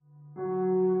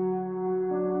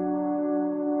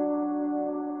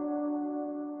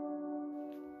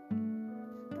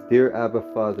Dear Abba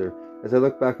Father, as I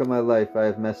look back on my life, I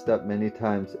have messed up many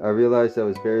times. I realized I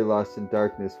was very lost in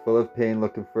darkness, full of pain,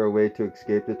 looking for a way to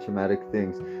escape the traumatic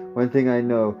things. One thing I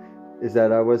know is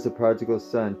that I was a prodigal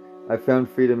son. I found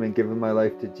freedom in giving my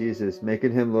life to Jesus,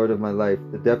 making him Lord of my life.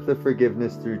 The depth of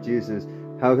forgiveness through Jesus,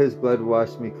 how his blood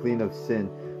washed me clean of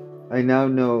sin. I now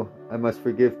know I must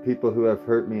forgive people who have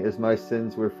hurt me as my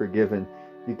sins were forgiven.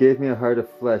 You gave me a heart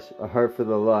of flesh, a heart for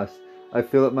the lost. I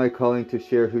feel it my calling to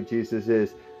share who Jesus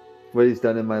is, what he's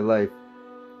done in my life,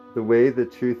 the way, the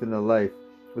truth, and the life.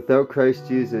 Without Christ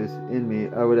Jesus in me,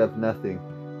 I would have nothing.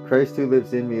 Christ who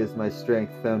lives in me is my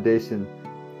strength, foundation,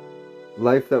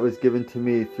 life that was given to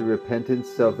me through repentance,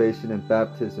 salvation, and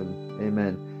baptism.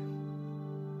 Amen.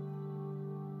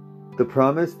 The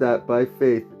promise that by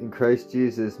faith in Christ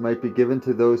Jesus might be given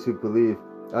to those who believe.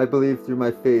 I believe through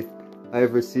my faith I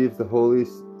have received the Holy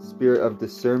Spirit of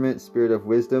discernment, Spirit of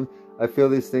wisdom. I feel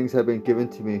these things have been given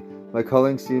to me. My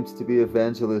calling seems to be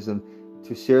evangelism,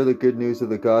 to share the good news of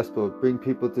the gospel, bring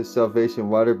people to salvation,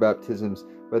 water baptisms,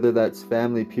 whether that's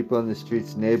family, people on the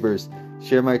streets, neighbors,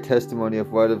 share my testimony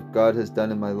of what God has done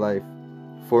in my life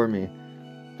for me,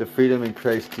 the freedom in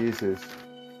Christ Jesus.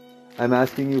 I'm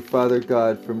asking you, Father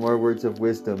God, for more words of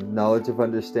wisdom, knowledge of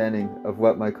understanding of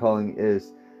what my calling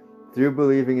is. Through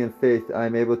believing in faith, I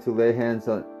am able to lay hands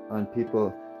on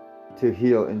people to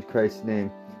heal in Christ's name.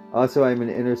 Also, I am an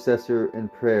intercessor in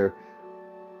prayer.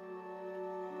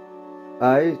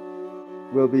 I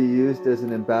will be used as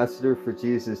an ambassador for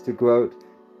Jesus to go out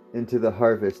into the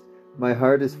harvest. My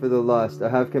heart is for the lost. I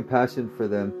have compassion for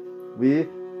them. We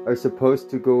are supposed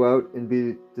to go out and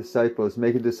be disciples,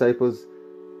 making disciples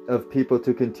of people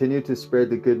to continue to spread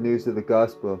the good news of the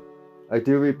gospel. I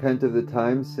do repent of the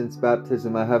times since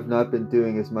baptism I have not been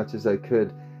doing as much as I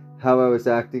could, how I was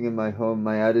acting in my home,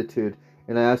 my attitude,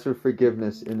 and I ask for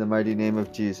forgiveness in the mighty name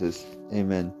of Jesus.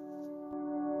 Amen.